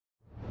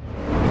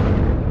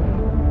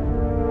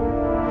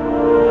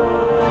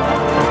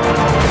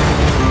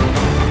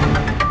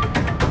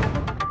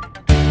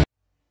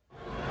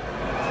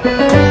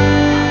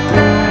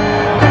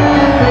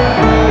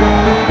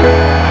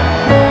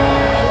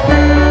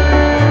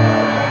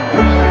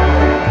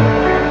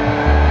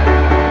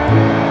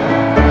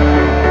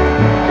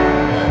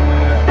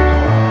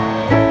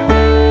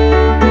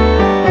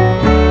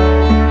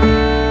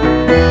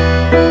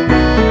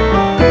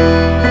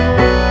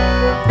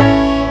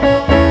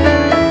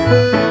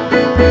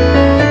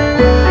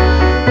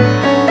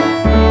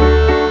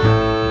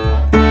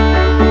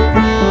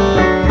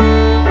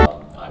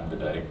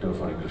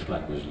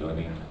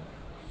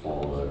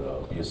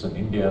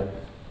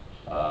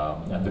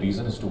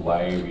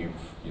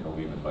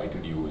we've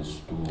invited you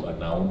is to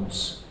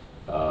announce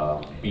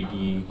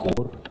PTE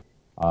Core,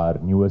 our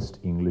newest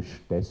English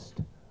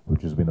test,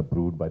 which has been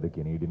approved by the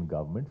Canadian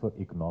government for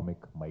economic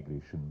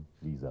migration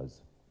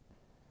visas.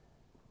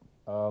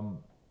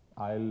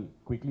 I'll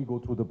quickly go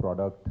through the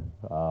product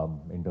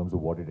in terms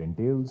of what it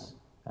entails,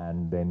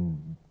 and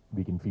then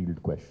we can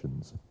field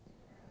questions.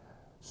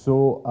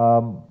 So,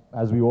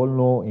 as we all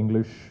know,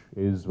 English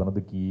is one of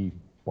the key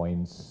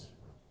points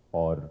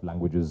or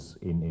languages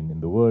in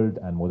the world,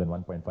 and more than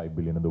 1.5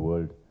 billion in the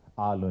world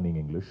are learning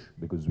English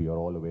because we are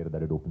all aware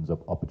that it opens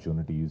up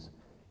opportunities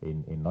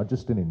in not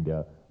just in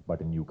India,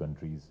 but in new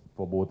countries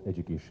for both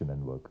education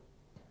and work.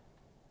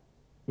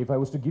 If I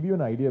was to give you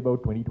an idea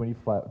about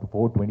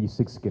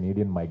 2025-26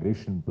 Canadian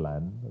migration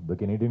plan, the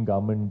Canadian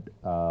government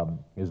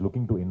is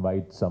looking to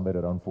invite somewhere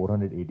around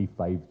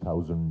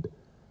 485,000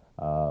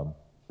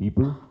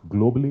 people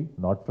globally,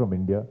 not from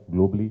India,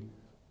 globally,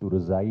 to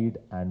reside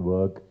and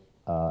work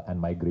and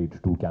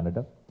migrate to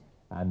Canada.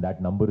 And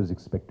that number is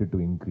expected to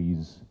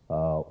increase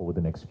over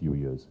the next few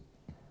years.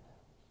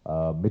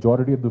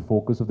 Majority of the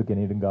focus of the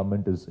Canadian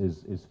government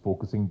is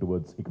focusing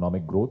towards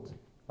economic growth,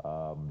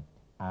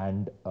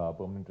 and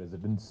permanent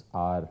residents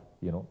are,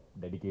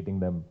 dedicating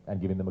them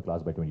and giving them a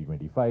class by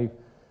 2025.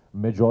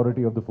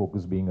 Majority of the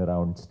focus being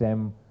around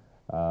STEM,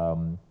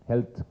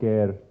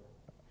 healthcare,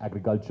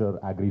 agriculture,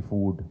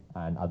 agri-food,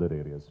 and other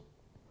areas.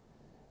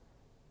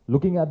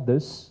 Looking at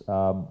this,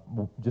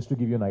 just to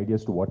give you an idea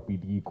as to what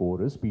PTE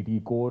Core is,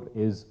 PTE Core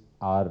is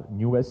our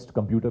newest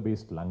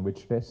computer-based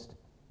language test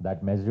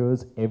that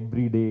measures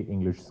everyday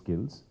English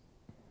skills,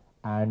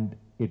 and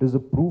it is a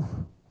proof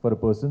for a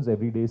person's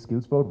everyday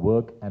skills for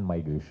work and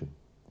migration.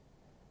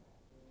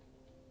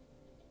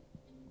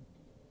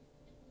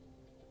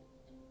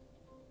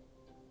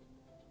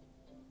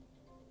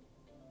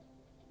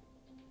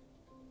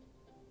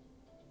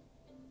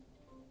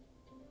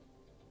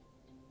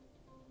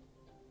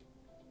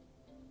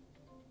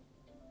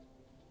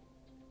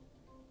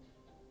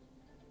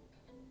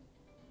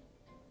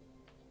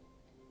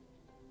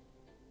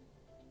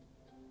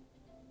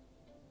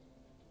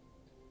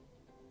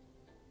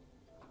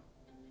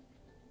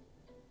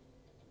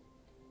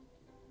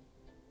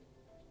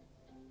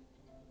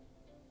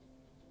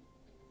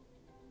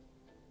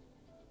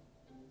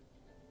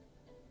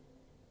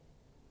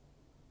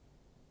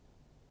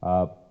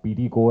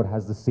 PTE Core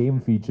has the same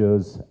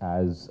features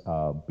as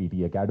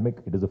PTE Academic.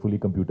 It is a fully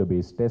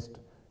computer-based test,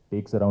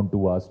 takes around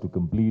 2 hours to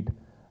complete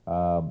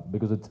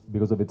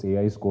because of its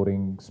AI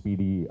scoring,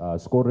 speedy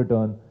score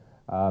return.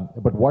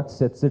 But what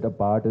sets it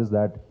apart is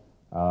that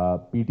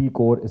PTE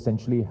Core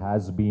essentially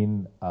has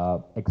been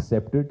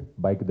accepted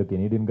by the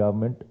Canadian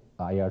government,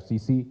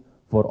 IRCC,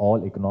 for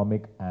all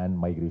economic and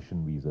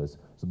migration visas.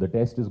 So the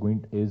test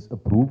is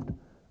approved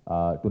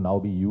to now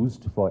be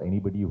used for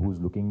anybody who's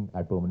looking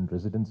at permanent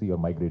residency or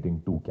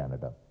migrating to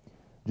Canada.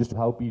 Just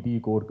how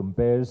PTE Core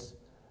compares.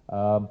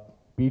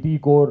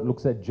 PTE Core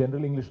looks at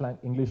general English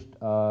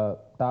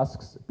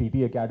tasks.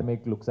 PTE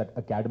Academic looks at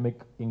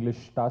academic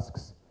English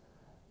tasks.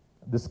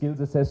 The skills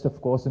assessed, of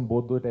course, in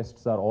both the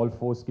tests are all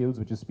 4 skills,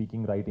 which is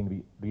speaking,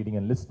 writing, reading,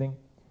 and listening.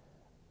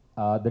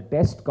 The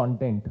test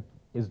content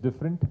is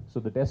different. So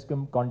the test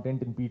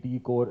content in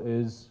PTE Core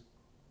is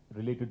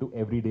related to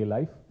everyday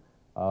life,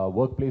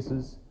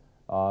 workplaces,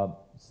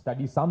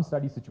 some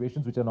study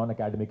situations which are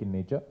non-academic in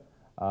nature.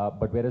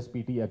 But whereas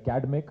PTE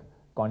Academic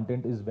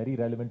content is very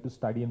relevant to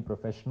study in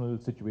professional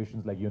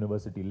situations like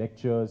university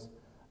lectures,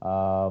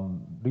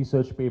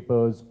 research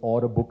papers,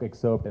 or a book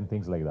excerpt and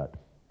things like that.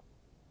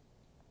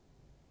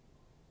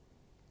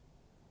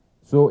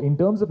 So in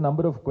terms of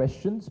number of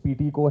questions,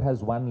 PTE Core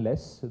has 1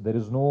 less. There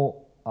is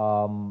no,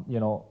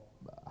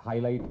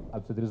 highlight,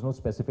 so there is no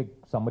specific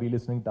summary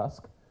listening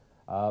task.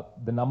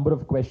 The number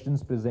of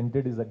questions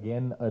presented is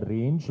again a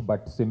range,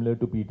 but similar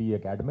to PTE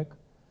Academic.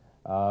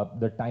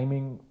 The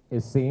timing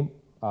is same,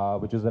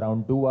 which is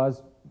around 2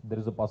 hours. There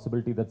is a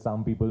possibility that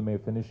some people may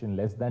finish in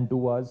less than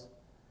 2 hours.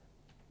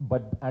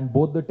 And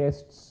both the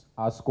tests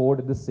are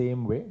scored the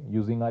same way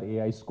using our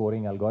AI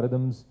scoring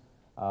algorithms.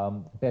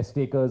 Test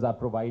takers are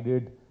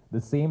provided the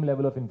same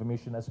level of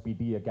information as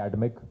PTE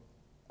Academic,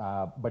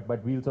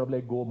 but we'll sort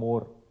of go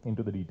more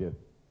into the detail.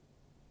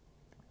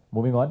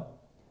 Moving on.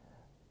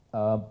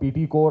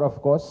 PTE Core,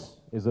 of course,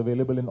 is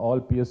available in all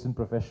Pearson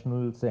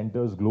professional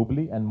centers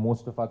globally and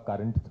most of our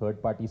current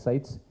third-party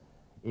sites.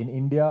 In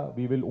India,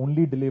 we will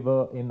only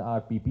deliver in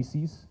our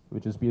PPCs,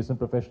 which is Pearson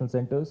Professional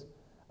Centers,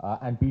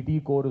 and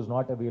PTE Core is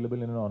not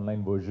available in an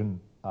online version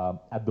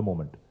at the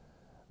moment.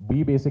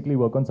 We basically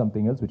work on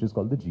something else, which is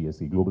called the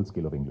GSE, Global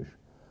Scale of English.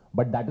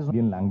 But that is not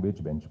Indian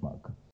language benchmark.